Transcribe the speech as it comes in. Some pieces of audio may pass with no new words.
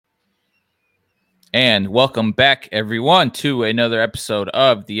And welcome back, everyone, to another episode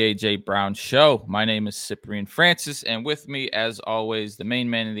of the AJ Brown Show. My name is Cyprian Francis, and with me, as always, the main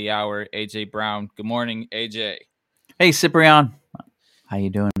man of the hour, AJ Brown. Good morning, AJ. Hey, Cyprian. How you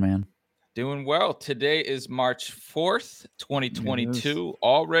doing, man? Doing well. Today is March 4th, 2022,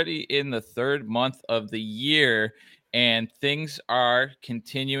 already in the third month of the year, and things are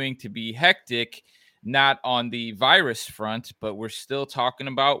continuing to be hectic, not on the virus front, but we're still talking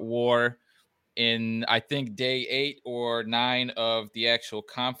about war in, I think, day 8 or 9 of the actual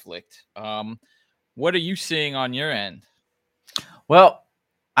conflict. What are you seeing on your end? Well,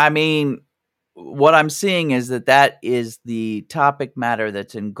 I mean, what I'm seeing is that is the topic matter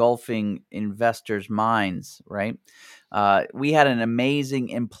that's engulfing investors' minds, right? We had an amazing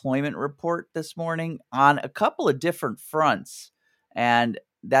employment report this morning on a couple of different fronts, and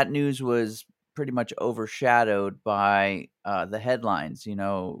that news was pretty much overshadowed by the headlines.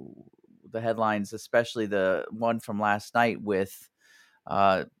 The headlines, especially the one from last night with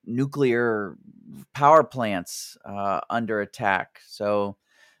nuclear power plants under attack. So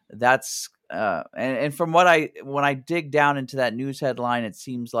that's and from when I dig down into that news headline, it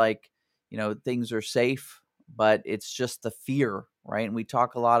seems like things are safe, but it's just the fear, right? And we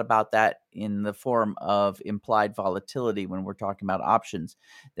talk a lot about that in the form of implied volatility when we're talking about options.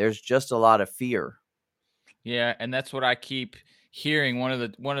 There's just a lot of fear. Yeah, and that's what I keep hearing. One of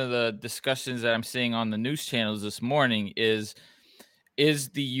the discussions that I'm seeing on the news channels this morning is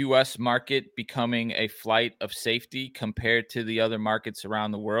the US market becoming a flight of safety compared to the other markets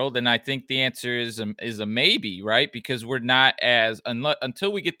around the world? And I think the answer is a maybe, right? Because we're not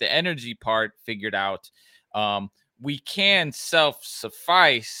until we get the energy part figured out, we can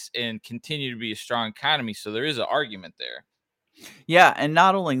self-suffice and continue to be a strong economy. So there is an argument there. Yeah, and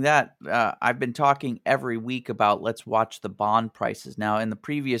not only that, I've been talking every week about let's watch the bond prices. Now, in the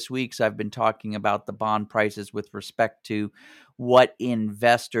previous weeks, I've been talking about the bond prices with respect to what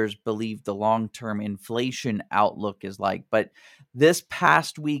investors believe the long term inflation outlook is like. But this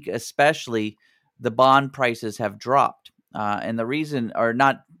past week, especially, the bond prices have dropped. And the reason, or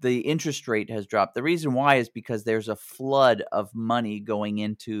not, the interest rate has dropped. The reason why is because there's a flood of money going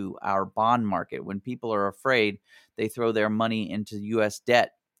into our bond market. When people are afraid, they throw their money into U.S.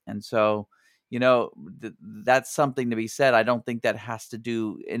 debt. And so, that's something to be said. I don't think that has to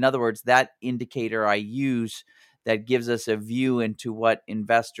do, in other words, that indicator I use that gives us a view into what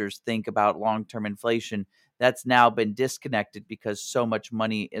investors think about long-term inflation, that's now been disconnected because so much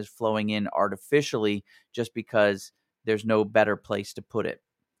money is flowing in artificially just because there's no better place to put it.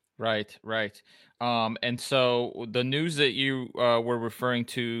 Right, right. And so the news that you were referring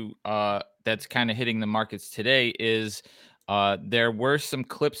to that's kind of hitting the markets today is there were some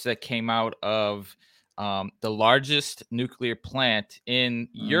clips that came out of the largest nuclear plant in Mm.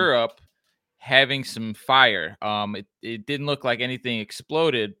 Europe having some fire. It didn't look like anything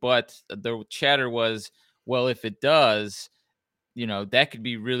exploded, but the chatter was, well, if it does, that could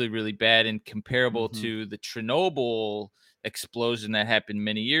be really, really bad and comparable Mhm. to the Chernobyl explosion that happened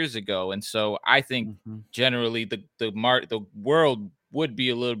many years ago. And so I think Mhm. generally the world would be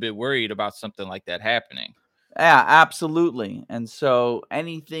a little bit worried about something like that happening. Yeah, absolutely. And so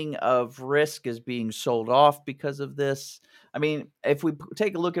anything of risk is being sold off because of this. I mean, if we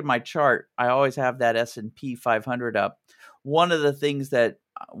take a look at my chart, I always have that S&P 500 up. One of the things that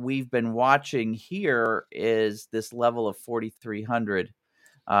we've been watching here is this level of 4,300.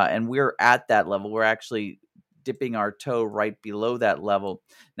 And we're at that level. We're actually dipping our toe right below that level.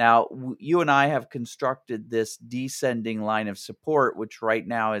 Now, you and I have constructed this descending line of support, which right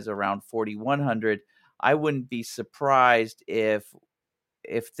now is around 4,100. I wouldn't be surprised if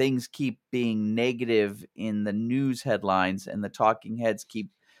things keep being negative in the news headlines and the talking heads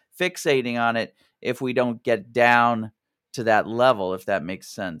keep fixating on it if we don't get down to that level, if that makes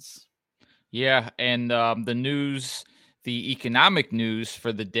sense. Yeah, and the economic news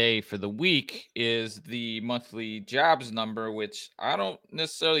for the day, for the week, is the monthly jobs number, which I don't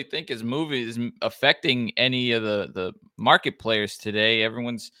necessarily think is affecting any of the market players today.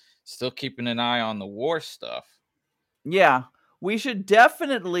 Everyone's still keeping an eye on the war stuff. Yeah, we should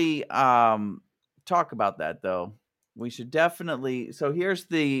definitely talk about that though. We should definitely. So here's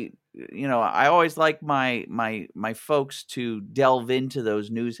the I always like my folks to delve into those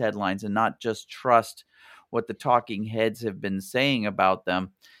news headlines and not just trust what the talking heads have been saying about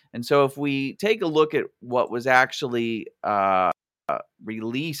them. And so if we take a look at what was actually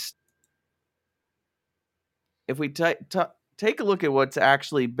released, if we take a look at what's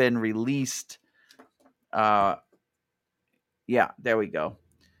actually been released, uh yeah, there we go.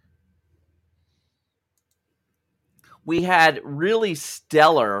 We had really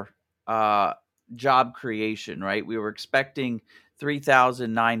stellar job creation, right? We were expecting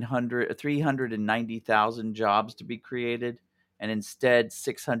 390,000 jobs to be created, and instead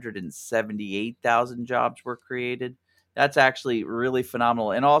 678,000 jobs were created. That's actually really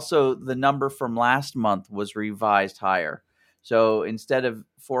phenomenal. And also, the number from last month was revised higher. So instead of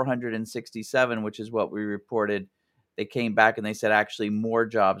 467, which is what we reported, they came back and they said actually more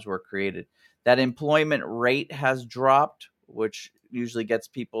jobs were created. That employment rate has dropped, which usually gets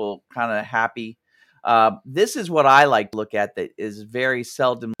people kind of happy. This is what I like to look at that is very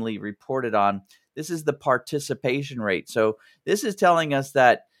seldomly reported on. This is the participation rate. So this is telling us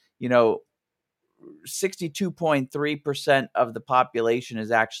that, 62.3% of the population is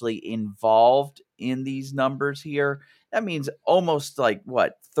actually involved in these numbers here. That means almost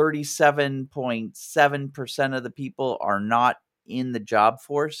 37.7% of the people are not in the job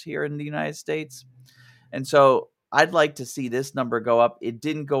force here in the United States. And so I'd like to see this number go up. It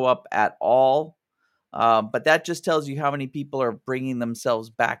didn't go up at all. But that just tells you how many people are bringing themselves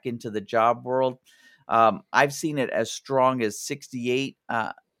back into the job world. I've seen it as strong as 68,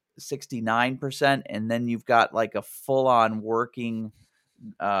 69%. And then you've got like a full on working,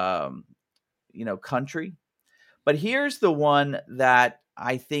 country. But here's the one that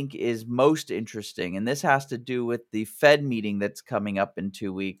I think is most interesting. And this has to do with the Fed meeting that's coming up in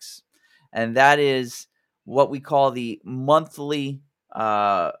 2 weeks. And that is what we call the monthly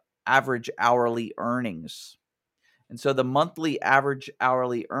average hourly earnings. And so the monthly average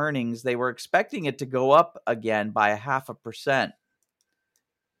hourly earnings, they were expecting it to go up again by 0.5%.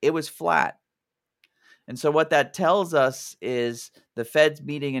 It was flat. And so what that tells us is the Fed's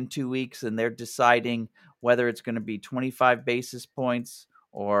meeting in 2 weeks and they're deciding whether it's going to be 25 basis points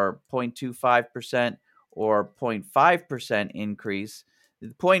or 0.25% or 0.5% increase. The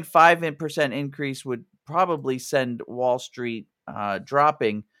 0.5% increase would probably send Wall Street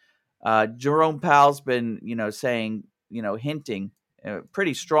dropping. Jerome Powell's been, saying, hinting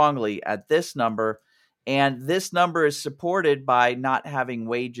pretty strongly at this number. And this number is supported by not having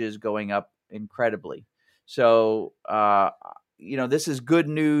wages going up incredibly. So, this is good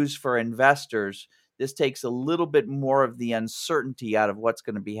news for investors. This takes a little bit more of the uncertainty out of what's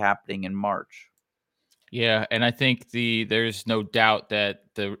going to be happening in March. Yeah, and I think there's no doubt that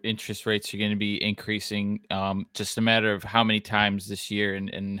the interest rates are going to be increasing. Just a matter of how many times this year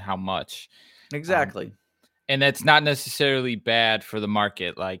and how much. Exactly. And that's not necessarily bad for the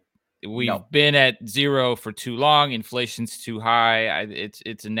market. Like we've No. been at zero for too long. Inflation's too high.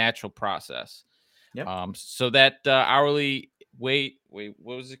 It's a natural process. Yep. So that hourly what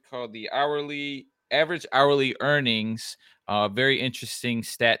was it called? The average hourly earnings. Very interesting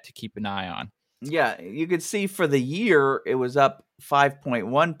stat to keep an eye on. Yeah, you could see for the year it was up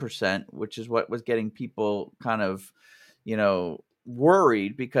 5.1%, which is what was getting people kind of,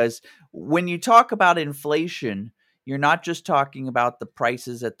 worried, because when you talk about inflation, you're not just talking about the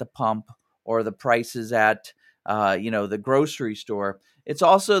prices at the pump or the prices at the grocery store. It's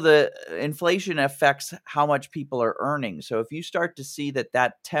also the inflation affects how much people are earning. So if you start to see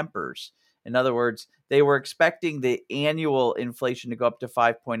that tempers, in other words, they were expecting the annual inflation to go up to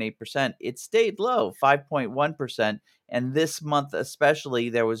 5.8%. It stayed low, 5.1%. And this month, especially,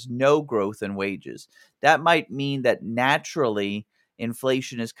 there was no growth in wages. That might mean that naturally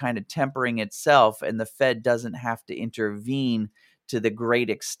inflation is kind of tempering itself and the Fed doesn't have to intervene to the great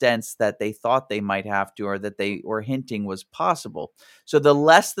extents that they thought they might have to, or that they were hinting was possible. So the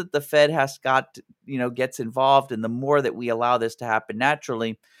less that the Fed gets involved, and the more that we allow this to happen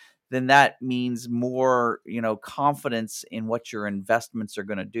naturally, then that means more, confidence in what your investments are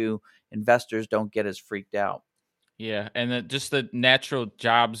going to do. Investors don't get as freaked out. Yeah, and just the natural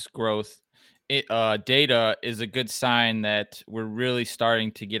jobs growth data is a good sign that we're really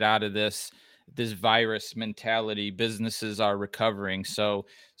starting to get out of this virus mentality. Businesses are recovering, so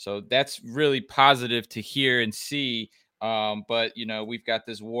that's really positive to hear and see. But we've got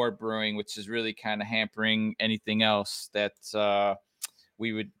this war brewing, which is really kind of hampering anything else that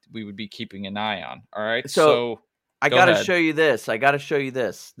we would be keeping an eye on. All right. So I got to ahead. show you this.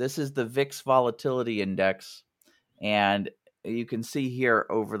 This is the VIX volatility index. And you can see here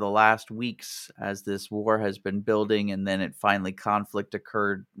over the last weeks, as this war has been building, and then conflict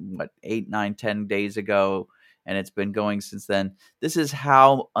occurred, 8, 9, 10 days ago, and it's been going since then. This is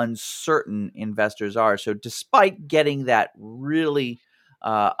how uncertain investors are. So despite getting that really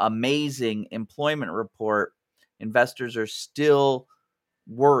amazing employment report, investors are still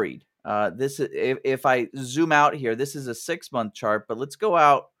worried. If I zoom out here, this is a 6-month chart, but let's go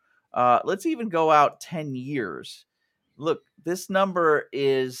out. Let's even go out 10 years. Look, this number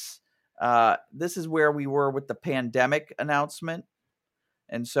is this is where we were with the pandemic announcement.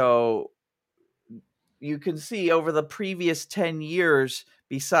 And so you can see over the previous 10 years,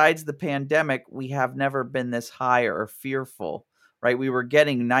 besides the pandemic, we have never been this high or fearful, right? We were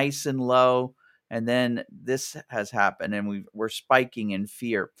getting nice and low, and then this has happened, and we're spiking in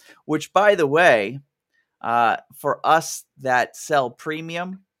fear, which, by the way, for us that sell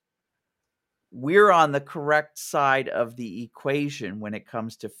premium, we're on the correct side of the equation when it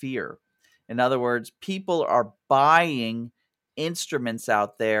comes to fear. In other words, people are buying instruments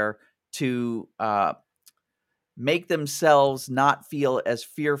out there to make themselves not feel as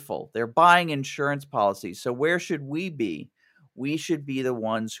fearful. They're buying insurance policies. So where should we be? We should be the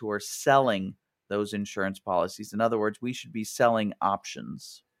ones who are selling those insurance policies. In other words, we should be selling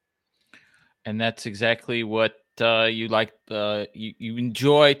options. And that's exactly what you like. You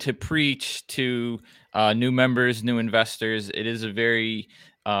enjoy to preach to new members, new investors. It is a very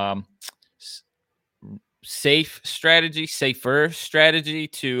safer strategy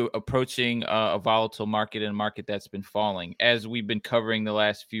to approaching a volatile market and a market that's been falling, as we've been covering the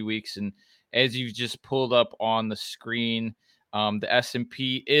last few weeks. And as you've just pulled up on the screen, the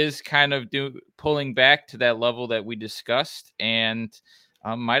S&P is kind of pulling back to that level that we discussed, and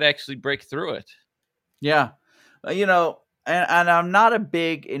might actually break through it. Yeah. And I'm not a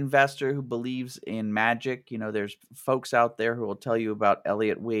big investor who believes in magic. There's folks out there who will tell you about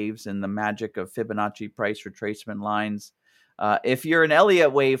Elliott waves and the magic of Fibonacci price retracement lines. If you're an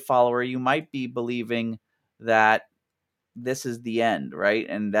Elliott wave follower, you might be believing that this is the end, right?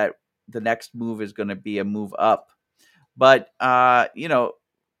 And that the next move is going to be a move up. But, a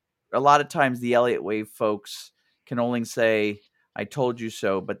lot of times the Elliott wave folks can only say, I told you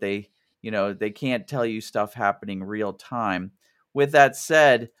so, but they can't tell you stuff happening real time. With that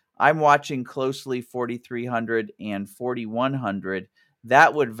said, I'm watching closely 4,300 and 4,100.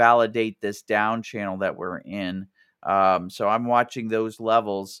 That would validate this down channel that we're in. So I'm watching those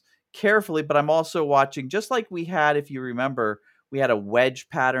levels carefully, but I'm also watching, just like we had, if you remember, we had a wedge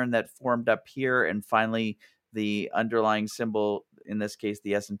pattern that formed up here, and finally the underlying symbol, in this case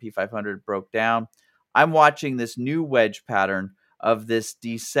the S&P 500, broke down. I'm watching this new wedge pattern of this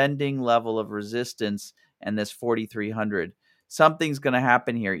descending level of resistance and this 4,300. Something's going to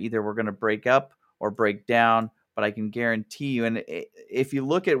happen here. Either we're going to break up or break down, but I can guarantee you, and if you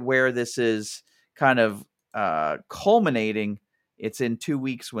look at where this is kind of culminating, it's in 2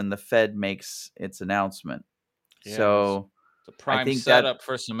 weeks when the Fed makes its announcement. Yeah, so it's a prime setup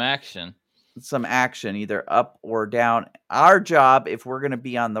for some action. Either up or down. Our job, if we're going to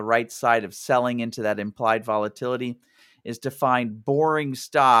be on the right side of selling into that implied volatility, is to find boring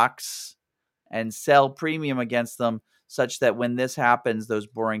stocks and sell premium against them, such that when this happens, those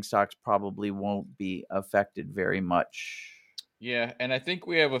boring stocks probably won't be affected very much. Yeah, and I think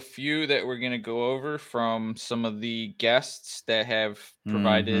we have a few that we're going to go over from some of the guests that have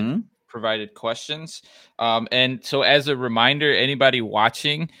provided questions. And so, as a reminder, anybody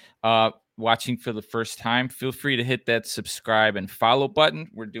watching for the first time, feel free to hit that subscribe and follow button.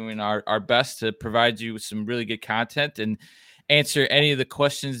 We're doing our best to provide you with some really good content and answer any of the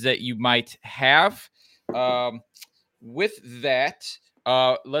questions that you might have. With that,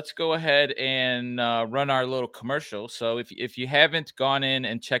 let's go ahead and run our little commercial. So if you haven't gone in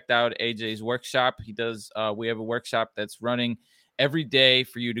and checked out AJ's workshop, we have a workshop that's running every day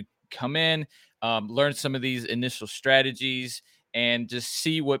for you to come in, learn some of these initial strategies, and just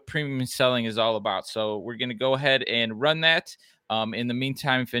see what premium selling is all about. So we're going to go ahead and run that. In the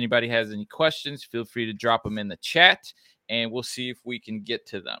meantime, if anybody has any questions, feel free to drop them in the chat, and we'll see if we can get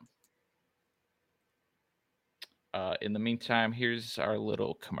to them. In the meantime, here's our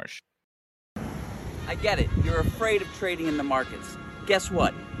little commercial. I get it. You're afraid of trading in the markets. Guess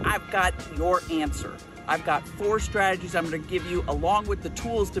what? I've got your answer. I've got 4 strategies I'm going to give you, along with the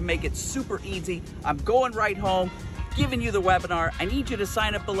tools to make it super easy. I'm going right home, giving you the webinar. I need you to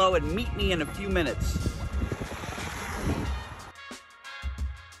sign up below and meet me in a few minutes.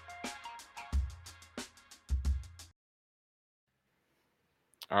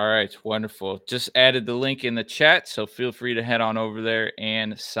 All right, wonderful. Just added the link in the chat, so feel free to head on over there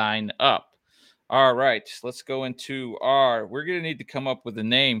and sign up. All right, let's go into we're going to need to come up with a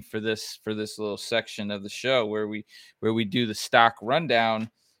name for this little section of the show where we do the stock rundown.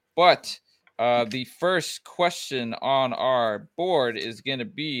 But the first question on our board is going to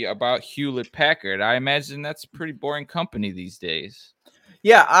be about Hewlett Packard. I imagine that's a pretty boring company these days.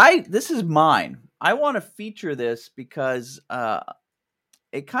 Yeah, this is mine. I want to feature this because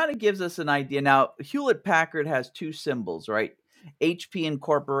it kind of gives us an idea. Now, Hewlett Packard has 2 symbols, right? HP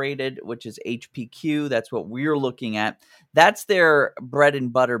Incorporated, which is HPQ, that's what we're looking at. That's their bread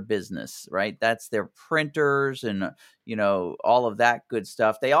and butter business, right? That's their printers and, all of that good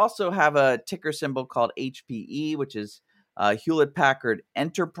stuff. They also have a ticker symbol called HPE, which is Hewlett Packard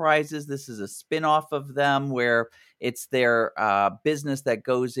Enterprises. This is a spinoff of them where it's their business that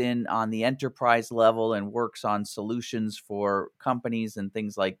goes in on the enterprise level and works on solutions for companies and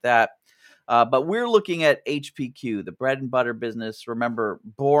things like that. But we're looking at HPQ, the bread and butter business. Remember,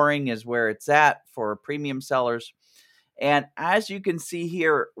 boring is where it's at for premium sellers. And as you can see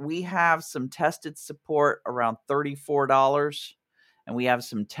here, we have some tested support around $34, and we have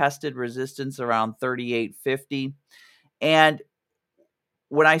some tested resistance around $38.50. And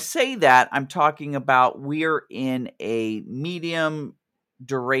when I say that, I'm talking about we're in a medium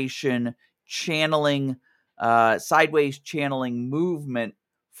duration channeling, sideways channeling movement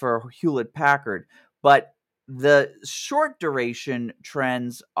for Hewlett Packard. But the short duration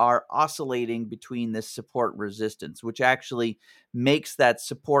trends are oscillating between this support resistance, which actually makes that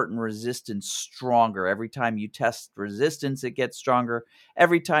support and resistance stronger. Every time you test resistance, it gets stronger.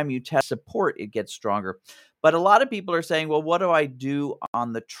 Every time you test support, it gets stronger. But a lot of people are saying, well, what do I do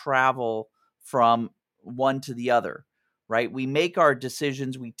on the travel from one to the other, right? We make our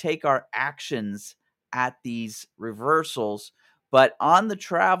decisions, we take our actions at these reversals, but on the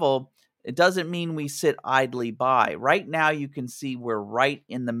travel, it doesn't mean we sit idly by. Right now, you can see we're right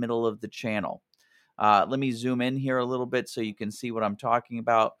in the middle of the channel. Let me zoom in here a little bit so you can see what I'm talking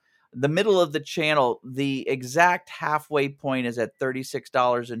about. The middle of the channel, the exact halfway point is at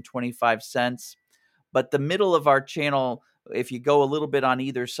 $36.25. But the middle of our channel, if you go a little bit on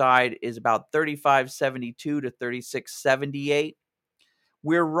either side, is about $35.72 to $36.78.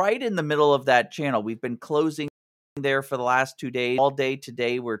 We're right in the middle of that channel. We've been closing there for the last 2 days. All day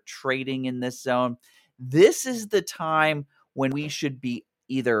today, we're trading in this zone. This is the time when we should be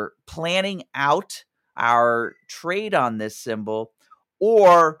either planning out our trade on this symbol,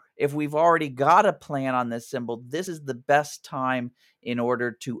 or if we've already got a plan on this symbol, this is the best time in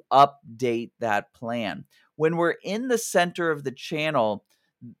order to update that plan. When we're in the center of the channel,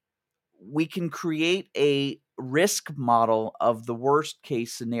 we can create a risk model of the worst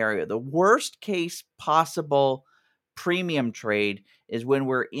case scenario. The worst case possible premium trade is when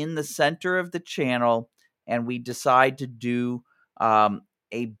we're in the center of the channel and we decide to do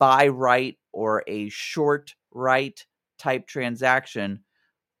a buy right or a short right type transaction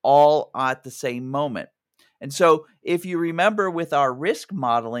all at the same moment. And so if you remember with our risk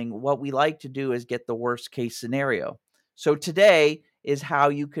modeling, what we like to do is get the worst case scenario. So today is how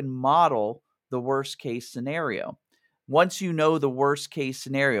you can model the worst case scenario. Once you know the worst case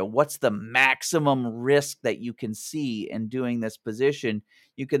scenario, what's the maximum risk that you can see in doing this position,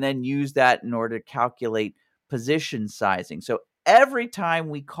 you can then use that in order to calculate position sizing. So every time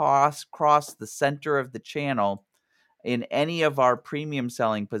we cross the center of the channel in any of our premium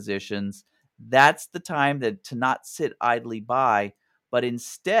selling positions, that's the time to not sit idly by, but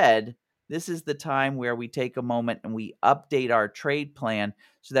instead, this is the time where we take a moment and we update our trade plan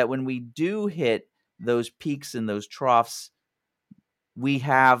so that when we do hit those peaks and those troughs, we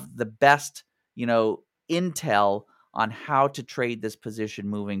have the best, intel on how to trade this position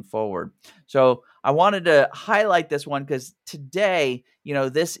moving forward. So I wanted to highlight this one because today,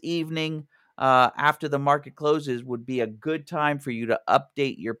 this evening, after the market closes would be a good time for you to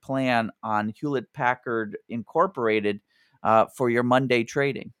update your plan on Hewlett Packard Incorporated for your Monday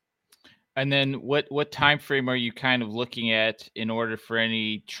trading. And then what time frame are you kind of looking at in order for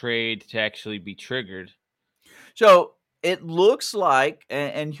any trade to actually be triggered? So it looks like,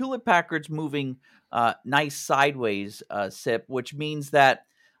 and Hewlett Packard's moving nice sideways, SIP, which means that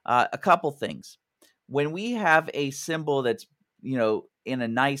a couple things. When we have a symbol that's, in a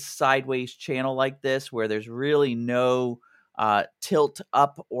nice sideways channel like this, where there's really no tilt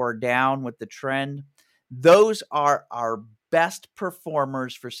up or down with the trend, those are our best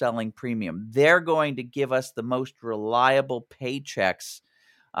performers for selling premium. They're going to give us the most reliable paychecks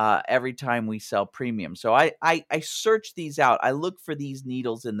every time we sell premium. So I search these out. I look for these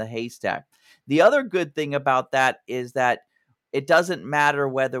needles in the haystack. The other good thing about that is that it doesn't matter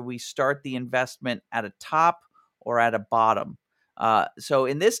whether we start the investment at a top or at a bottom. So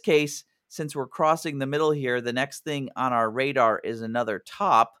in this case, since we're crossing the middle here, the next thing on our radar is another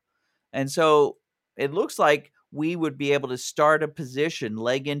top. And so it looks like we would be able to start a position,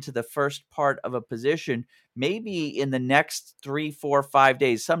 leg into the first part of a position, maybe in the next 3, 4, 5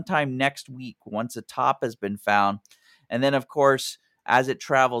 days, sometime next week, once a top has been found. And then, of course, as it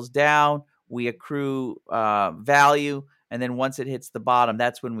travels down, we accrue value. And then once it hits the bottom,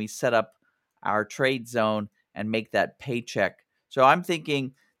 that's when we set up our trade zone and make that paycheck So I'm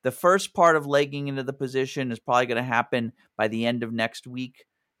thinking the first part of legging into the position is probably going to happen by the end of next week.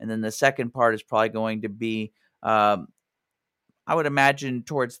 And then the second part is probably going to be, I would imagine,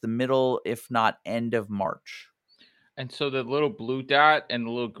 towards the middle, if not end of March. And so the little blue dot and the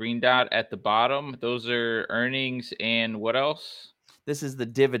little green dot at the bottom, those are earnings and what else? This is the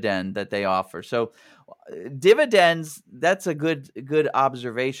dividend that they offer. So dividends, that's a good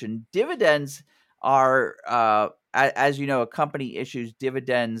observation. Dividends are, as you know, a company issues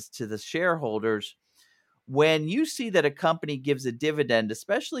dividends to the shareholders. When you see that a company gives a dividend,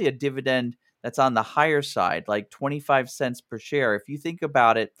 especially a dividend that's on the higher side, like 25 cents per share, if you think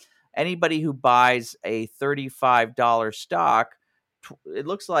about it, anybody who buys a $35 stock, it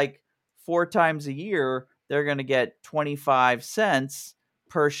looks like 4 times a year, they're going to get 25 cents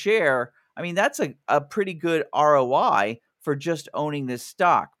per share. I mean, that's a pretty good ROI for just owning this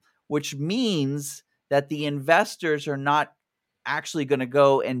stock, which means that the investors are not actually going to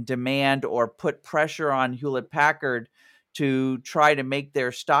go and demand or put pressure on Hewlett Packard to try to make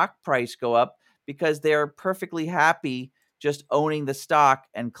their stock price go up, because they're perfectly happy just owning the stock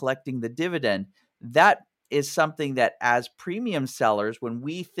and collecting the dividend. That is something that, as premium sellers, when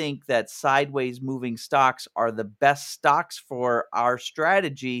we think that sideways moving stocks are the best stocks for our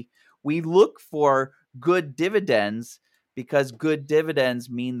strategy, we look for good dividends, because good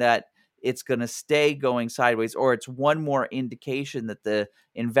dividends mean that it's going to stay going sideways, or it's one more indication that the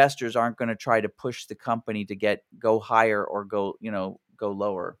investors aren't going to try to push the company to go higher or go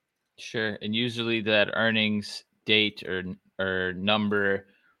lower. Sure. And usually that earnings date or number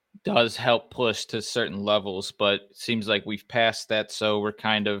does help push to certain levels, but it seems like we've passed that. So we're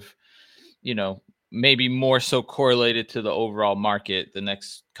kind of, maybe more so correlated to the overall market the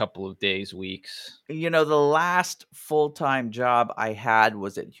next couple of days, weeks. The last full-time job I had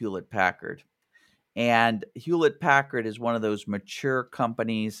was at Hewlett Packard. And Hewlett Packard is one of those mature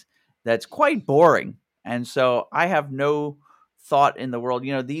companies that's quite boring. And so I have no thought in the world.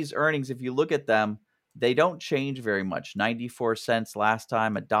 These earnings, if you look at them, they don't change very much. 94 cents last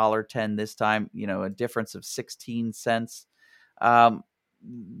time, $1.10 this time, a difference of 16 cents.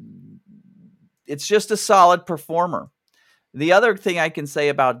 It's just a solid performer. The other thing I can say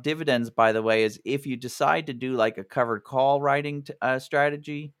about dividends, by the way, is if you decide to do like a covered call writing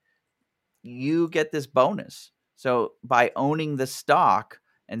strategy, you get this bonus. So by owning the stock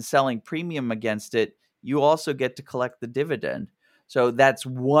and selling premium against it, you also get to collect the dividend. So that's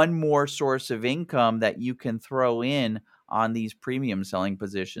one more source of income that you can throw in on these premium selling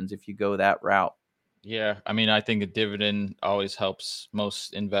positions if you go that route. Yeah, I mean, I think a dividend always helps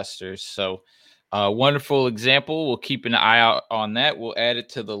most investors. So, wonderful example. We'll keep an eye out on that. We'll add it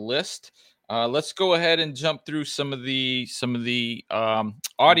to the list. Let's go ahead and jump through some of the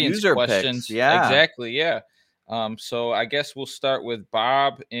audience User questions. Picks, yeah, exactly. Yeah. So I guess we'll start with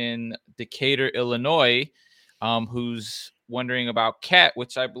Bob in Decatur, Illinois, who's wondering about CAT,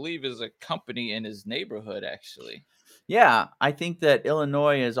 which I believe is a company in his neighborhood, actually. Yeah, I think that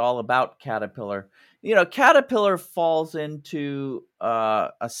Illinois is all about Caterpillar. Caterpillar falls into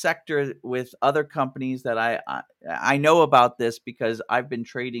a sector with other companies that I know about this, because I've been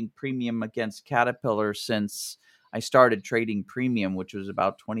trading premium against Caterpillar since I started trading premium, which was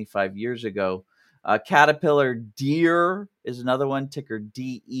about 25 years ago. Caterpillar Deere is another one, ticker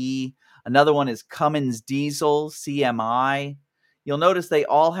DE. Another one is Cummins Diesel, CMI. You'll notice they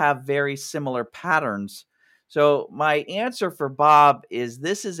all have very similar patterns. So my answer for Bob is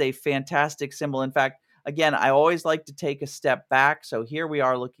this is a fantastic symbol. In fact, again, I always like to take a step back. So here we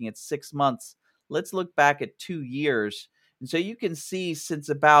are looking at 6 months. Let's look back at 2 years. And so you can see since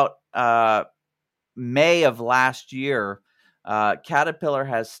about May of last year, Caterpillar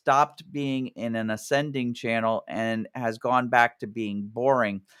has stopped being in an ascending channel and has gone back to being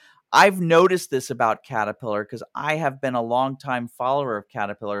boring. I've noticed this about Caterpillar because I have been a longtime follower of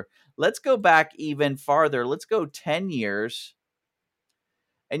Caterpillar. Let's go back even farther. Let's go 10 years.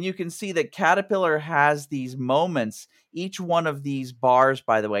 And you can see that Caterpillar has these moments. Each one of these bars,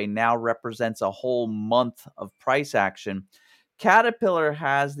 by the way, now represents a whole month of price action. Caterpillar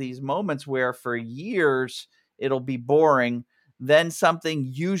has these moments where for years it'll be boring, then something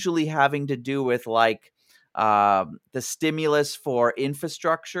usually having to do with like the stimulus for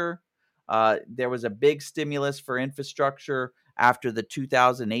infrastructure. There was a big stimulus for infrastructure after the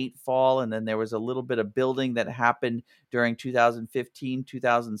 2008 fall, and then there was a little bit of building that happened during 2015,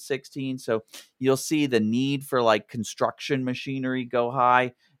 2016. So you'll see the need for like construction machinery go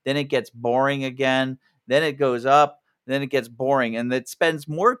high. Then it gets boring again. Then it goes up. Then it gets boring. And it spends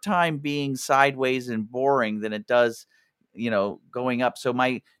more time being sideways and boring than it does, going up. So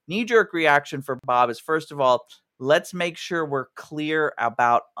my knee-jerk reaction for Bob is, first of all, let's make sure we're clear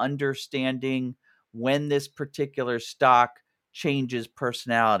about understanding when this particular stock changes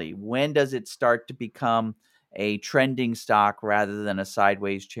personality. When does it start to become a trending stock rather than a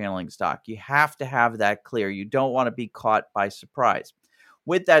sideways channeling stock? You have to have that clear. You don't want to be caught by surprise.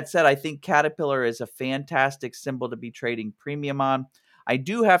 With that said, I think Caterpillar is a fantastic symbol to be trading premium on. I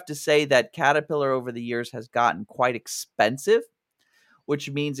do have to say that Caterpillar over the years has gotten quite expensive, which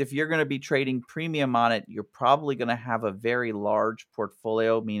means if you're going to be trading premium on it, you're probably going to have a very large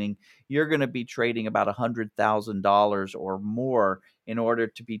portfolio, meaning you're going to be trading about $100,000 or more in order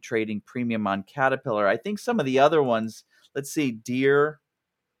to be trading premium on Caterpillar. I think some of the other ones, let's see, Deere.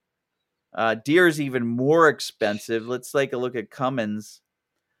 Deere is even more expensive. Let's take a look at Cummins.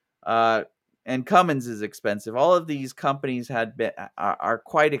 And Cummins is expensive. All of these companies are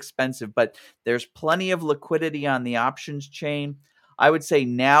quite expensive, but there's plenty of liquidity on the options chain. I would say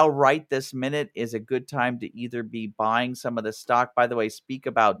now, right this minute, is a good time to either be buying some of the stock. By the way, speak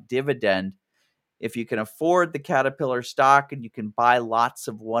about dividend. If you can afford the Caterpillar stock and you can buy lots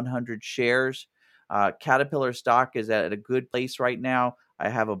of 100 shares, Caterpillar stock is at a good place right now. I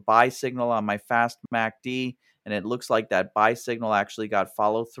have a buy signal on my fast MACD, and it looks like that buy signal actually got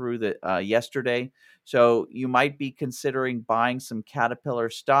follow through yesterday. So you might be considering buying some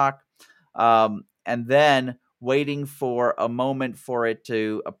Caterpillar stock and then waiting for a moment for it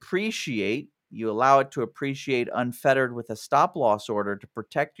to appreciate. You allow it to appreciate unfettered with a stop loss order to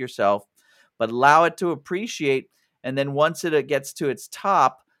protect yourself, but allow it to appreciate. And then once it gets to its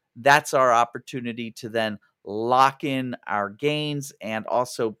top, that's our opportunity to then lock in our gains and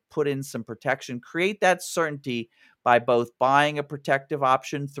also put in some protection. Create that certainty by both buying a protective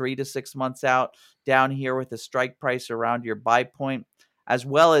option 3 to 6 months out down here with a strike price around your buy point, as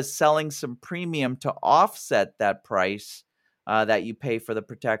well as selling some premium to offset that price that you pay for the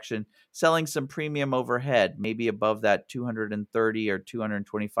protection, selling some premium overhead, maybe above that 230 or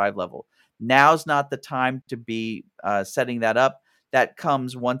 225 level. Now's not the time to be setting that up. That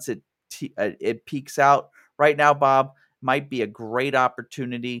comes once it peaks out. Right now, Bob, might be a great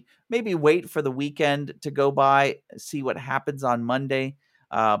opportunity. Maybe wait for the weekend to go by, see what happens on Monday,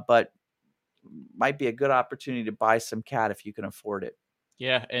 but might be a good opportunity to buy some CAT if you can afford it.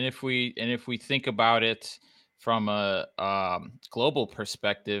 Yeah, and if we think about it from a global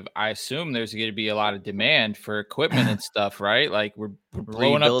perspective, I assume there's going to be a lot of demand for equipment and stuff, right? Like we're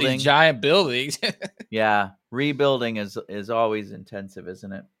blowing up these giant buildings. Yeah, rebuilding is always intensive,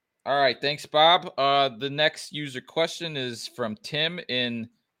 isn't it? All right, thanks, Bob. The next user question is from Tim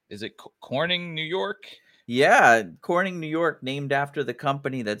is it Corning, New York? Yeah, Corning, New York, named after the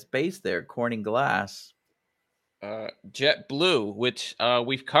company that's based there, Corning Glass. JetBlue, which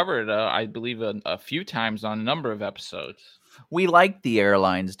we've covered, I believe, a few times on a number of episodes. We like the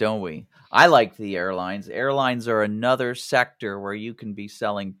airlines, don't we? I like the airlines. Airlines are another sector where you can be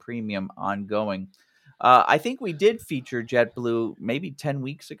selling premium ongoing. I think we did feature JetBlue maybe 10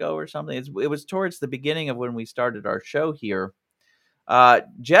 weeks ago or something. It was towards the beginning of when we started our show here.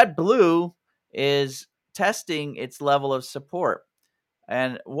 JetBlue is testing its level of support.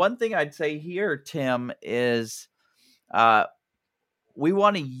 And one thing I'd say here, Tim, is we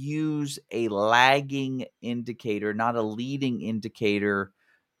want to use a lagging indicator, not a leading indicator,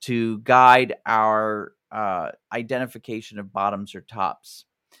 to guide our identification of bottoms or tops.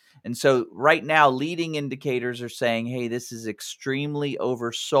 And so right now, leading indicators are saying, hey, this is extremely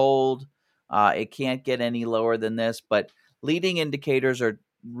oversold. It can't get any lower than this. But leading indicators are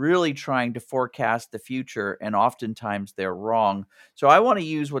really trying to forecast the future, and oftentimes they're wrong. So I want to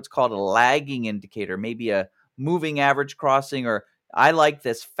use what's called a lagging indicator, maybe a moving average crossing, or I like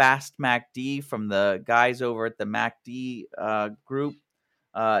this fast MACD from the guys over at the MACD group.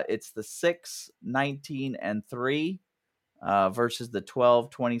 It's the 6, 19, and 3 versus the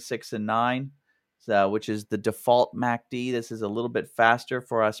 12, 26, and 9, which is the default MACD. This is a little bit faster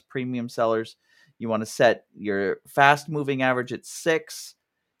for us premium sellers. You want to set your fast moving average at 6,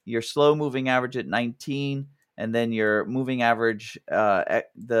 your slow moving average at 19, and then your moving average,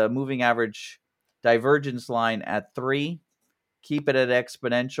 the moving average divergence line at 3. Keep it at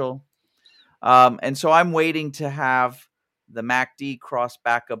exponential. And so I'm waiting to have the MACD cross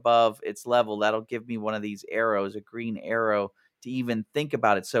back above its level. That'll give me one of these arrows, a green arrow, to even think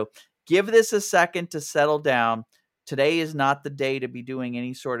about it. So give this a second to settle down. Today is not the day to be doing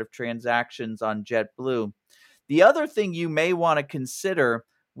any sort of transactions on JetBlue. The other thing you may want to consider,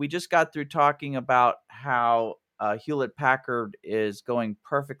 we just got through talking about how Hewlett-Packard is going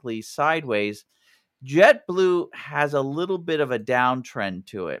perfectly sideways. JetBlue has a little bit of a downtrend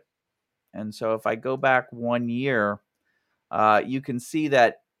to it. And so if I go back 1 year, you can see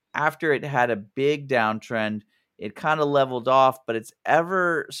that after it had a big downtrend, it kind of leveled off, but it's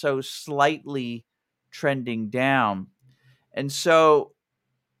ever so slightly trending down. And so,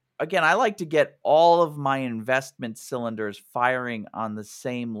 again, I like to get all of my investment cylinders firing on the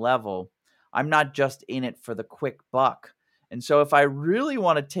same level. I'm not just in it for the quick buck. And so if I really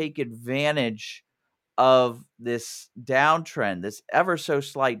want to take advantage of this downtrend, this ever so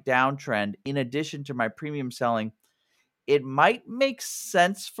slight downtrend, in addition to my premium selling, it might make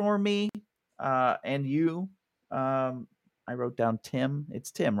sense for me and you. I wrote down Tim.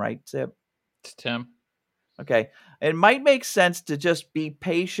 It's Tim, right, Zip? It's Tim. Okay. It might make sense to just be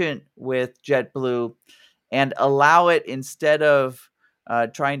patient with JetBlue and allow it, instead of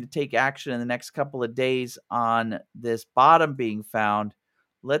trying to take action in the next couple of days on this bottom being found.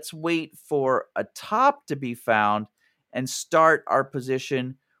 Let's wait for a top to be found and start our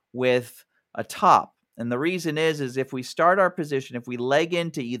position with a top. And the reason is if we start our position, if we leg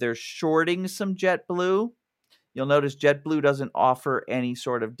into either shorting some JetBlue, you'll notice JetBlue doesn't offer any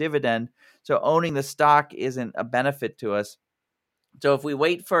sort of dividend, so owning the stock isn't a benefit to us. So if we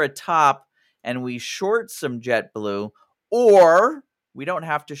wait for a top and we short some JetBlue, or we don't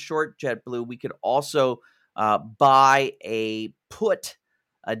have to short JetBlue, we could also buy a put,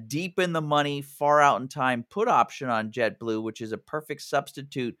 a deep in the money, far out in time put option on JetBlue, which is a perfect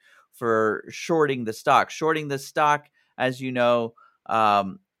substitute for shorting the stock. Shorting the stock, as you know,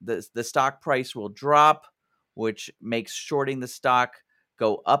 the stock price will drop, which makes shorting the stock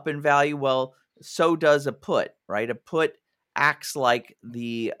go up in value. Well, so does a put, right? A put acts like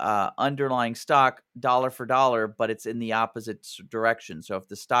the underlying stock dollar for dollar, but it's in the opposite direction. So if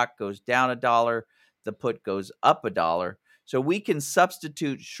the stock goes down $1, the put goes up $1. So we can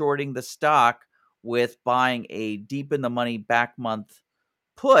substitute shorting the stock with buying a deep in the money back month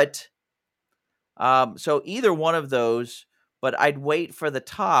put. So either one of those, but I'd wait for the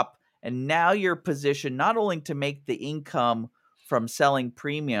top. And now you're positioned not only to make the income from selling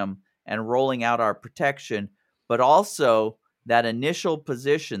premium and rolling out our protection, but also that initial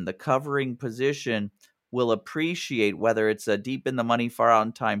position, the covering position, will appreciate, whether it's a deep in the money, far out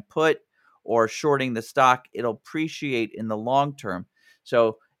in time put or shorting the stock. It'll appreciate in the long term.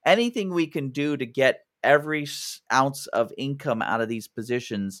 So anything we can do to get every ounce of income out of these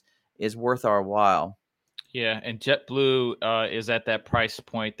positions is worth our while. Yeah, and JetBlue is at that price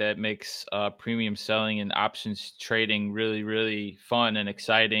point that makes premium selling and options trading really, really fun and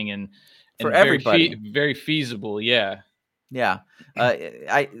exciting and for everybody. Very feasible. Yeah. Yeah.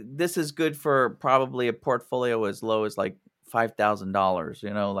 This is good for probably a portfolio as low as like $5,000. You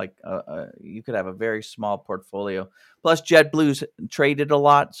know, like you could have a very small portfolio. Plus, JetBlue's traded a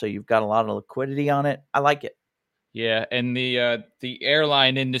lot, so you've got a lot of liquidity on it. I like it. Yeah, and the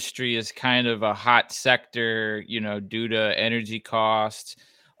airline industry is kind of a hot sector, you know, due to energy costs.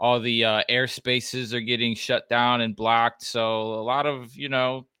 All the airspaces are getting shut down and blocked, so a lot of, you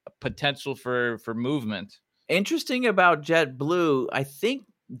know, potential for movement. Interesting about JetBlue, I think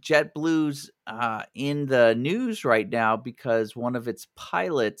JetBlue's in the news right now because one of its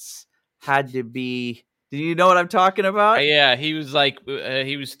pilots had to be. Do you know what I'm talking about? Yeah, he was like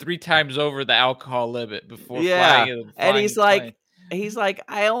he was 3 times over the alcohol limit before yeah. flying. And he's like,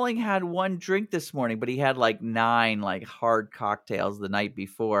 I only had one drink this morning, but he had like 9 like hard cocktails the night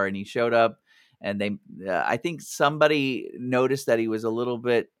before, and he showed up, and they, I think somebody noticed that he was a little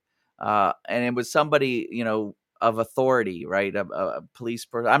bit, and it was somebody, you know, of authority, right? A police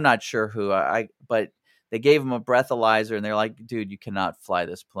person. I'm not sure who. But they gave him a breathalyzer, and they're like, dude, you cannot fly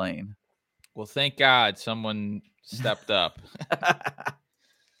this plane. Well, thank God someone stepped up.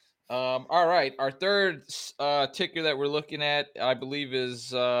 All right. Our third ticker that we're looking at, I believe,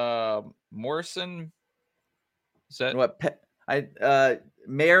 is Morrison. Is that what?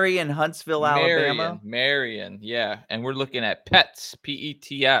 Marion, Huntsville, Alabama. Marion, yeah. And we're looking at Pets,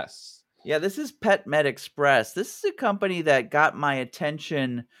 P-E-T-S. Yeah, this is Pet Med Express. This is a company that got my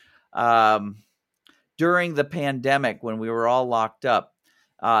attention during the pandemic when we were all locked up.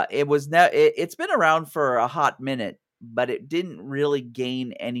 It's been around for a hot minute, but it didn't really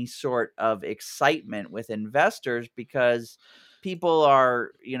gain any sort of excitement with investors because people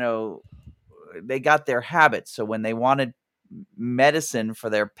are, you know, they got their habits. So when they wanted medicine for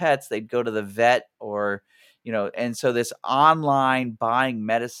their pets, they'd go to the vet or, you know, and so this online buying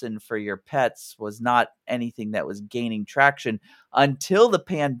medicine for your pets was not anything that was gaining traction until the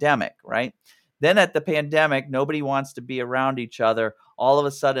pandemic, right? Then at the pandemic, nobody wants to be around each other. All of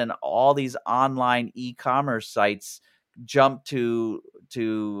a sudden, all these online e-commerce sites jump to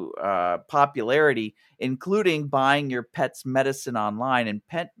popularity, including buying your pet's medicine online. And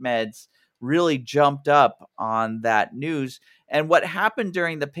Pet Meds really jumped up on that news. And what happened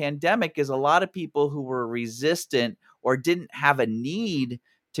during the pandemic is a lot of people who were resistant or didn't have a need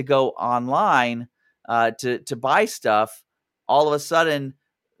to go online to buy stuff, all of a sudden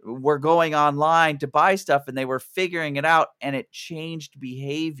were going online to buy stuff, and they were figuring it out, and it changed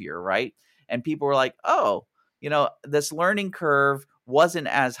behavior, right? And people were like, oh, this learning curve wasn't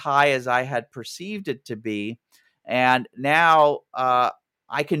as high as I had perceived it to be. And now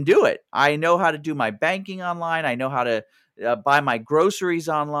I can do it. I know how to do my banking online. I know how to buy my groceries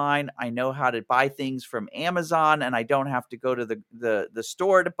online. I know how to buy things from Amazon, and I don't have to go to the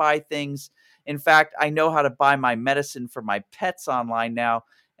store to buy things. In fact, I know how to buy my medicine for my pets online now.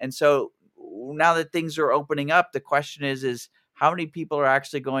 And so now that things are opening up, the question is how many people are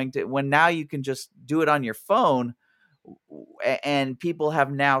actually going to, when now you can just do it on your phone, and people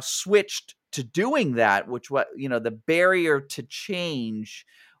have now switched to doing that, which the barrier to change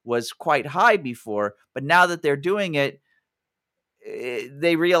was quite high before, but now that they're doing it,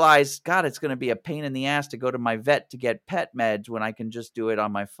 they realize, God, it's going to be a pain in the ass to go to my vet to get pet meds when I can just do it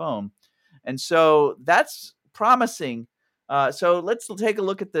on my phone. And so that's promising. So let's take a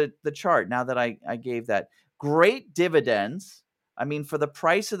look at the chart now that I gave that. Great dividends. I mean, for the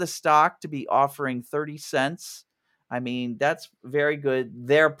price of the stock to be offering 30 cents, I mean, that's very good.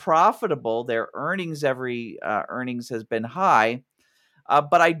 They're profitable. Their earnings earnings has been high.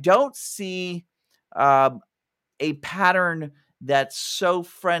 But I don't see a pattern that's so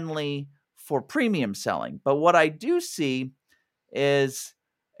friendly for premium selling. But what I do see is,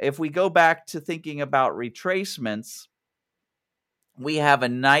 if we go back to thinking about retracements, we have a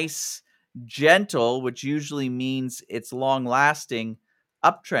nice, gentle, which usually means it's long-lasting,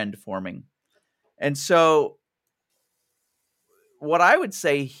 uptrend forming. And so what I would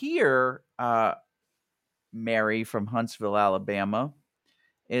say here, Mary from Huntsville, Alabama,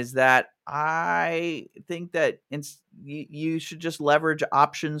 is that I think that you should just leverage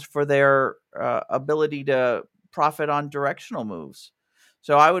options for their ability to profit on directional moves.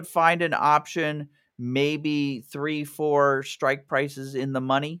 So I would find an option, maybe 3-4 strike prices in the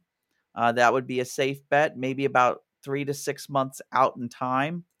money. That would be a safe bet, maybe about 3 to 6 months out in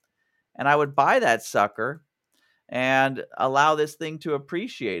time. And I would buy that sucker and allow this thing to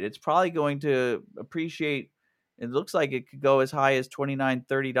appreciate. It's probably going to appreciate. It looks like it could go as high as $29,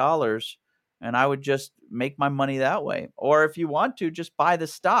 $30, and I would just make my money that way. Or if you want to, just buy the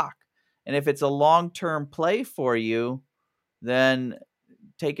stock. And if it's a long-term play for you, then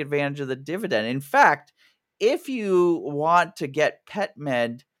take advantage of the dividend. In fact, if you want to get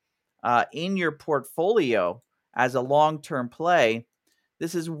PetMed in your portfolio as a long-term play,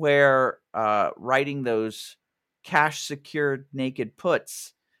 this is where writing those cash-secured naked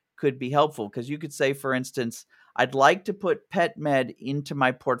puts could be helpful, because you could say, for instance, I'd like to put PetMed into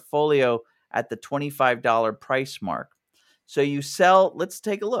my portfolio at the $25 price mark. So you sell, let's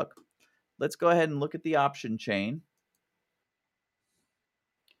take a look. Let's go ahead and look at the option chain.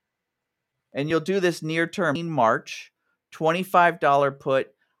 And you'll do this near term in March, $25 put.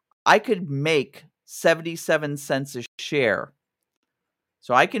 I could make 77 cents a share.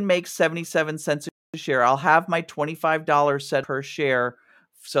 So I can make 77 cents a share. I'll have my $25 set per share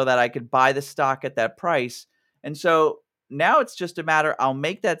so that I could buy the stock at that price. And so now it's just a matter, I'll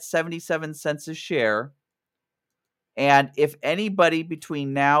make that 77 cents a share. And if anybody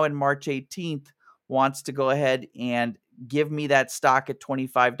between now and March 18th wants to go ahead and give me that stock at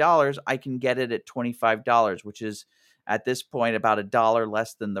 $25, I can get it at $25, which is at this point about $1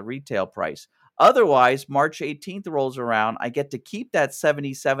 less than the retail price. Otherwise, March 18th rolls around, I get to keep that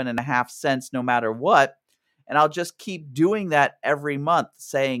 77.5 cents no matter what. And I'll just keep doing that every month,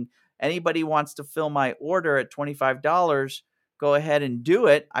 saying, anybody wants to fill my order at $25, go ahead and do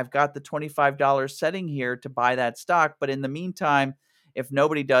it. I've got the $25 setting here to buy that stock. But in the meantime, if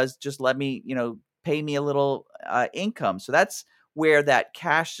nobody does, just let me, pay me a little income. So that's where that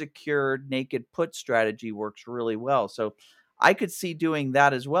cash secured naked put strategy works really well. So I could see doing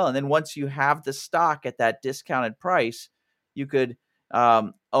that as well. And then once you have the stock at that discounted price, you could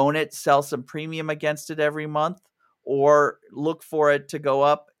own it, sell some premium against it every month, or look for it to go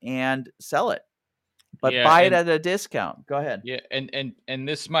up and sell it. But buy it at a discount. Go ahead. Yeah, and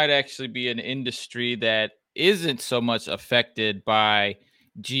this might actually be an industry that isn't so much affected by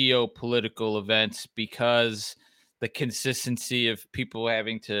geopolitical events, because the consistency of people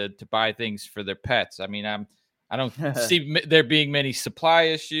having to buy things for their pets. I mean, I don't see there being many supply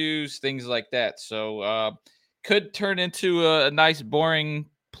issues, things like that. So could turn into a nice boring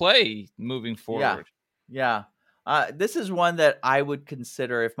play moving forward. Yeah. This is one that I would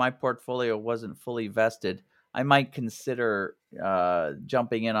consider, if my portfolio wasn't fully vested, I might consider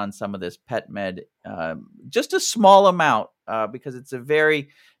jumping in on some of this PetMed, just a small amount, because it's a very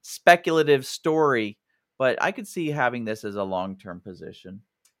speculative story. But I could see having this as a long-term position.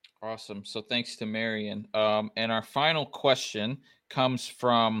 Awesome. So thanks to Marion. And our final question comes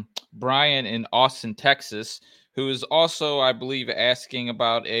from Brian in Austin, Texas, who is also, I believe, asking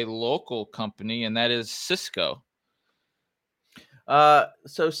about a local company, and that is Cisco.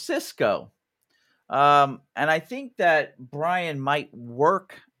 So Cisco, and I think that Brian might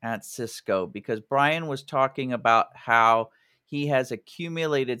work at Cisco, because Brian was talking about how he has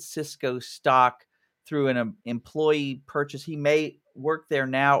accumulated Cisco stock through an employee purchase. He may work there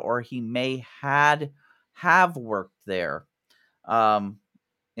now, or he may have worked there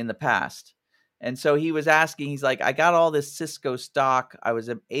in the past. And so he was asking, he's like, I got all this Cisco stock. I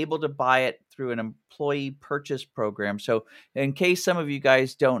was able to buy it through an employee purchase program. So in case some of you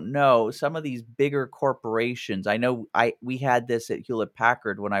guys don't know, some of these bigger corporations, I know we had this at Hewlett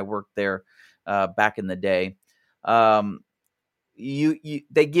Packard when I worked there back in the day.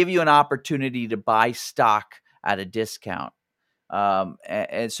 They give you an opportunity to buy stock at a discount.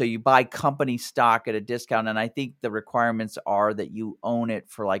 And so you buy company stock at a discount. And I think the requirements are that you own it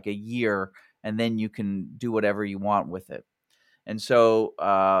for like a year, and then you can do whatever you want with it. And so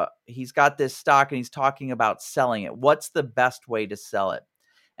he's got this stock, and he's talking about selling it. What's the best way to sell it?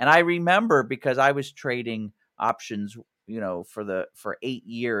 And I remember, because I was trading options, for 8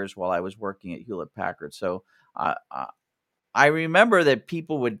 years while I was working at Hewlett Packard. So I remember that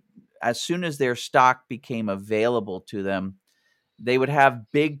people would, as soon as their stock became available to them, they would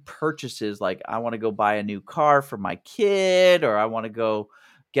have big purchases, like, I want to go buy a new car for my kid, or I want to go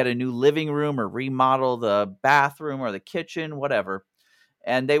get a new living room, or remodel the bathroom or the kitchen, whatever.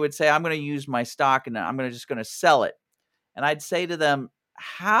 And they would say, I'm going to use my stock, and I'm just going to sell it. And I'd say to them,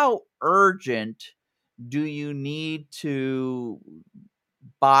 how urgent do you need to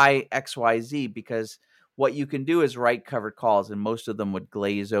buy XYZ? Because what you can do is write covered calls, and most of them would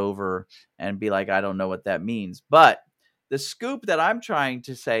glaze over and be like, I don't know what that means. But the scoop that I'm trying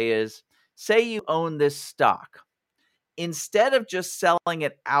to say is, say you own this stock. Instead of just selling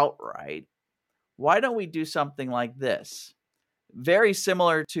it outright, why don't we do something like this? Very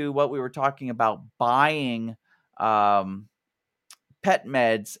similar to what we were talking about, buying PetMeds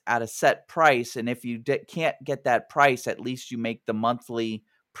at a set price. And if you can't get that price, at least you make the monthly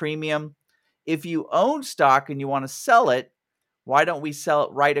premium. If you own stock and you want to sell it, why don't we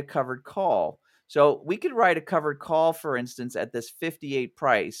write a covered call? So we could write a covered call, for instance, at this 58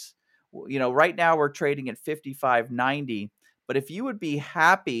 price. Right now we're trading at 55.90. But if you would be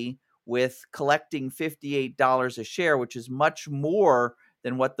happy with collecting $58 a share, which is much more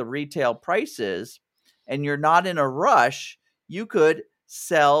than what the retail price is, and you're not in a rush, you could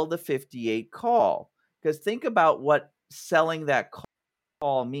sell the 58 call. Because think about what selling that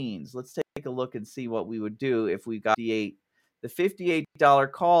call means. Let's take a look and see what we would do if we got 58. The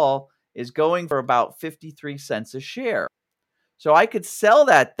 $58 call is going for about 53 cents a share. So I could sell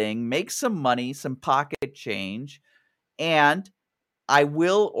that thing, make some money, some pocket change, and I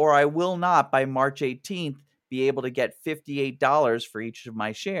will or I will not, by March 18th, be able to get $58 for each of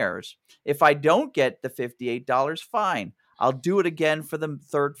my shares. If I don't get the $58, fine. I'll do it again for the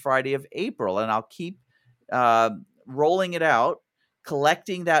third Friday of April, and I'll keep rolling it out,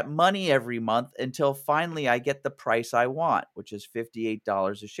 collecting that money every month until finally I get the price I want, which is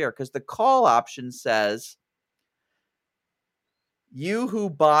 $58 a share. Because the call option says, you who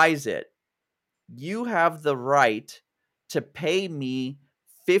buys it, you have the right to pay me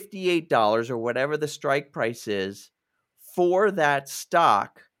 $58 or whatever the strike price is for that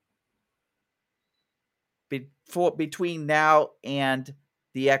stock between now and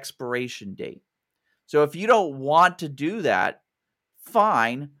the expiration date. So if you don't want to do that,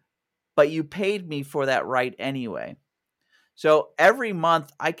 fine, but you paid me for that right anyway. So every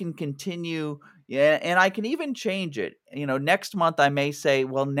month I can continue, and I can even change it. Next month I may say,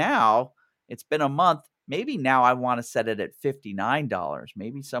 well, now it's been a month. Maybe now I want to set it at $59.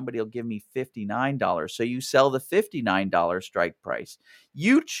 Maybe somebody will give me $59. So you sell the $59 strike price.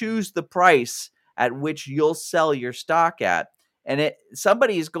 You choose the price at which you'll sell your stock at. And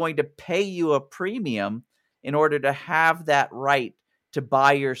somebody is going to pay you a premium in order to have that right to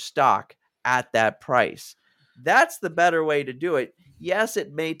buy your stock at that price. That's the better way to do it. Yes,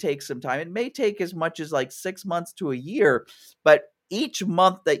 it may take some time. It may take as much as like 6 months to a year, but each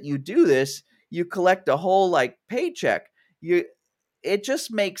month that you do this, you collect a whole paycheck. It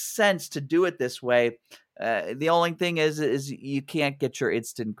just makes sense to do it this way. The only thing is you can't get your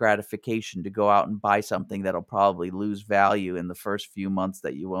instant gratification to go out and buy something that'll probably lose value in the first few months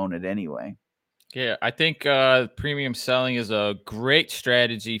that you own it anyway. Yeah, I think premium selling is a great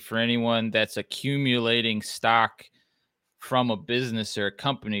strategy for anyone that's accumulating stock from a business or a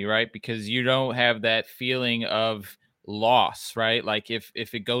company, right? Because you don't have that feeling of loss, right? Like if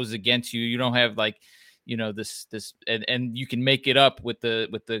it goes against you, you don't have like, this and you can make it up with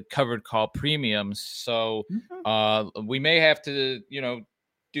the covered call premiums. So Mhm. we may have to,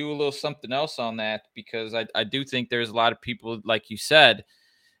 do a little something else on that, because I do think there's a lot of people, like you said,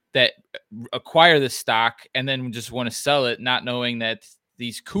 that acquire the stock and then just want to sell it, not knowing that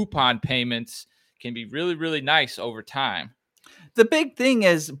these coupon payments can be really, really nice over time. The big thing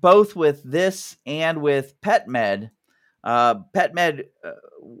is both with this and with PetMed. PetMed,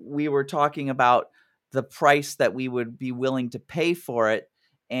 we were talking about the price that we would be willing to pay for it,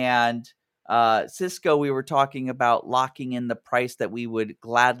 and Cisco, we were talking about locking in the price that we would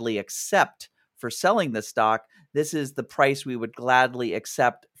gladly accept for selling the stock. This is the price we would gladly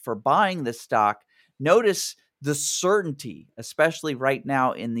accept for buying the stock. Notice the certainty, especially right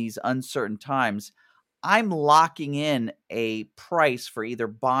now in these uncertain times. I'm locking in a price for either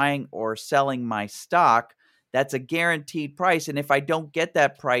buying or selling my stock. That's a guaranteed price. And if I don't get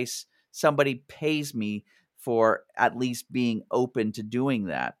that price, somebody pays me for at least being open to doing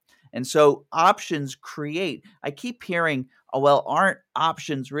that. And so options create, I keep hearing, oh, well, aren't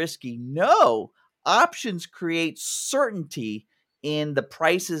options risky? No, options create certainty in the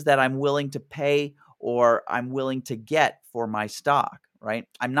prices that I'm willing to pay or I'm willing to get for my stock, right?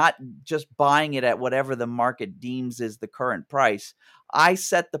 I'm not just buying it at whatever the market deems is the current price. I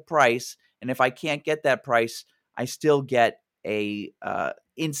set the price, and if I can't get that price, I still get a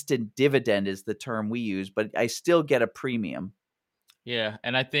instant dividend is the term we use, but I still get a premium. Yeah,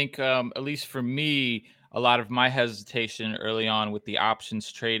 and I think at least for me, a lot of my hesitation early on with the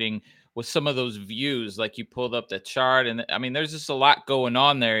options trading was some of those views. Like you pulled up the chart, and I mean, there's just a lot going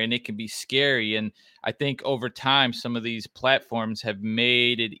on there, and it can be scary. And I think over time, some of these platforms have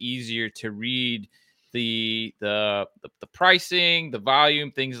made it easier to read the pricing, the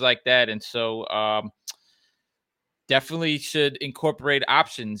volume, things like that. And so definitely should incorporate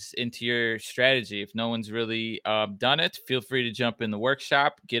options into your strategy. If no one's really done it, feel free to jump in the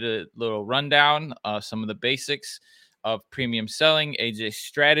workshop, get a little rundown, some of the basics of premium selling, AJ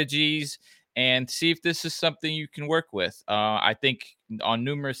strategies, and see if this is something you can work with. I think on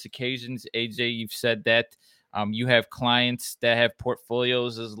numerous occasions, AJ, you've said that you have clients that have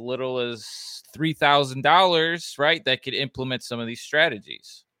portfolios as little as $3,000, right? That could implement some of these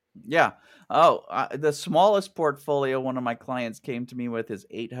strategies. Yeah. Oh, the smallest portfolio one of my clients came to me with is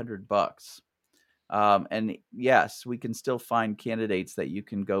 $800. And yes, we can still find candidates that you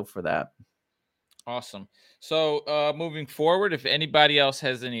can go for that. Awesome. So, moving forward, if anybody else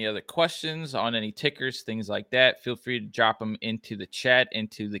has any other questions on any tickers, things like that, feel free to drop them into the chat,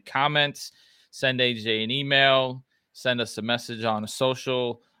 into the comments. Send AJ an email, send us a message on a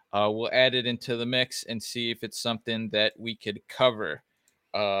social. We'll add it into the mix and see if it's something that we could cover.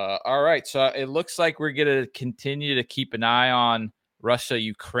 All right. So, it looks like we're going to continue to keep an eye on Russia,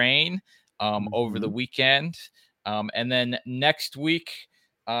 Ukraine over the weekend. And then next week,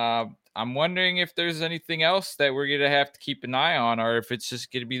 I'm wondering if there's anything else that we're going to have to keep an eye on, or if it's just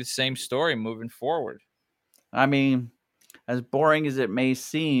going to be the same story moving forward. I mean, as boring as it may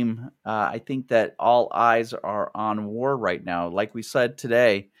seem, I think that all eyes are on war right now. Like we said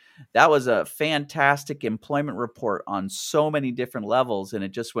today, that was a fantastic employment report on so many different levels, and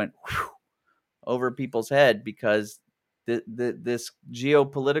it just went over people's head because this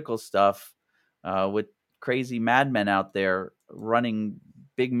geopolitical stuff with crazy madmen out there running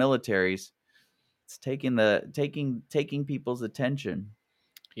big militaries, it's taking people's attention.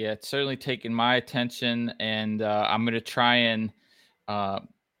 Yeah, it's certainly taken my attention, and I'm going to try and uh,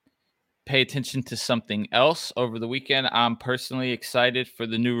 pay attention to something else over the weekend. I'm personally excited for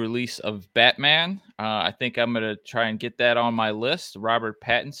the new release of Batman. I think I'm going to try and get that on my list. Robert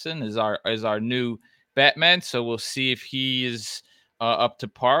Pattinson is our new Batman, so we'll see if he is up to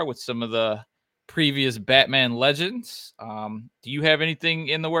par with some of the previous Batman legends. Do you have anything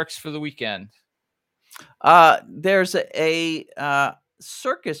in the works for the weekend? There's a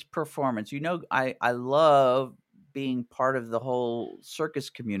circus performance. I love being part of the whole circus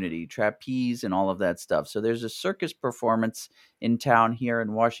community, trapeze and all of that stuff. So there's a circus performance in town here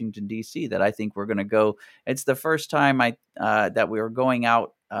in Washington D.C. that I think we're going to go. It's the first time that we were going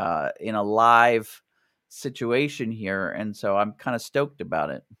out in a live situation here, and so I'm kind of stoked about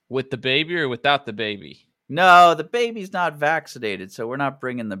it. With the baby or without the baby? No, the baby's not vaccinated, so we're not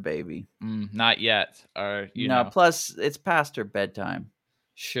bringing the baby. Not yet. Or No, plus it's past her bedtime.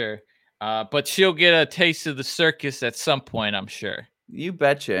 Sure. But she'll get a taste of the circus at some point, I'm sure. You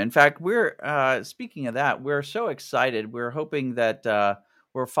betcha. In fact, we're speaking of that, we're so excited. We're hoping that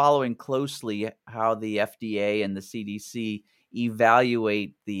we're following closely how the FDA and the CDC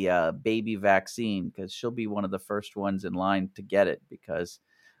evaluate the baby vaccine, because she'll be one of the first ones in line to get it, because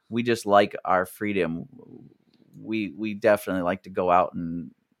we just like our freedom. We definitely like to go out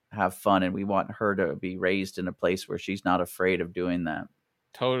and have fun, and we want her to be raised in a place where she's not afraid of doing that.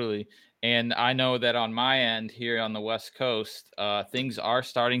 Totally. And I know that on my end here on the West Coast, things are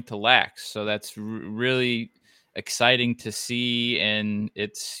starting to lax. So that's really exciting to see. And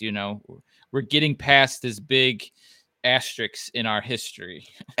it's, we're getting past this big asterisk in our history.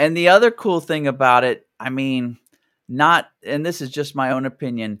 And the other cool thing about it, I mean, and this is just my own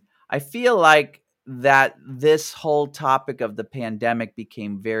opinion, I feel like that this whole topic of the pandemic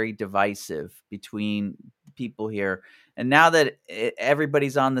became very divisive between people here. And now that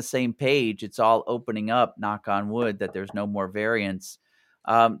everybody's on the same page, it's all opening up, knock on wood, that there's no more variants.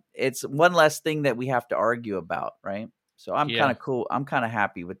 It's one less thing that we have to argue about, right? So I'm kind of cool. I'm kind of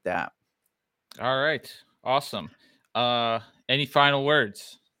happy with that. All right. Awesome. Any final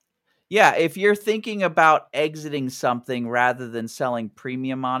words? Yeah, if you're thinking about exiting something rather than selling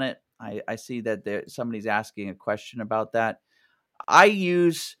premium on it, I see that somebody's asking a question about that. I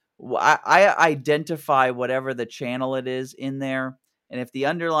identify whatever the channel it is in there, and if the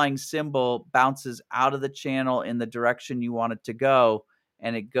underlying symbol bounces out of the channel in the direction you want it to go,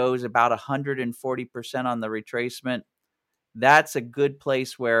 and it goes about 140% on the retracement, that's a good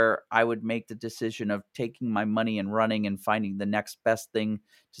place where I would make the decision of taking my money and running and finding the next best thing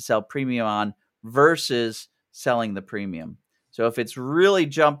to sell premium on versus selling the premium. So if it's really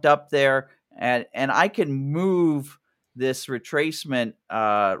jumped up there, and I can move this retracement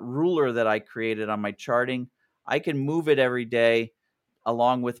ruler that I created on my charting, I can move it every day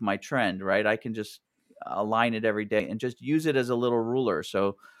along with my trend, right? I can just align it every day and just use it as a little ruler.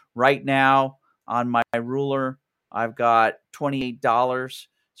 So right now on my ruler, I've got $28.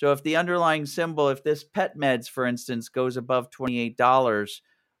 So if the underlying symbol, if this pet meds, for instance, goes above $28,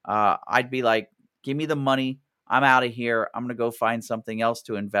 I'd be like, give me the money. I'm out of here. I'm going to go find something else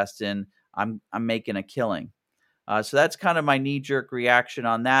to invest in. I'm making a killing. So that's kind of my knee-jerk reaction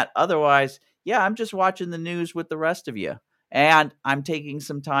on that. Otherwise, yeah, I'm just watching the news with the rest of you. And I'm taking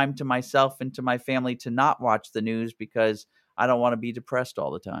some time to myself and to my family to not watch the news because I don't want to be depressed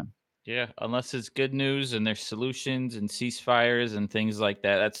all the time. Yeah, unless it's good news and there's solutions and ceasefires and things like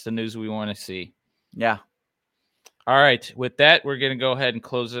that. That's the news we want to see. Yeah. All right. With that, we're going to go ahead and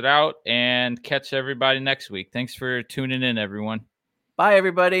close it out and catch everybody next week. Thanks for tuning in, everyone. Bye,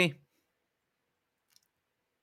 everybody.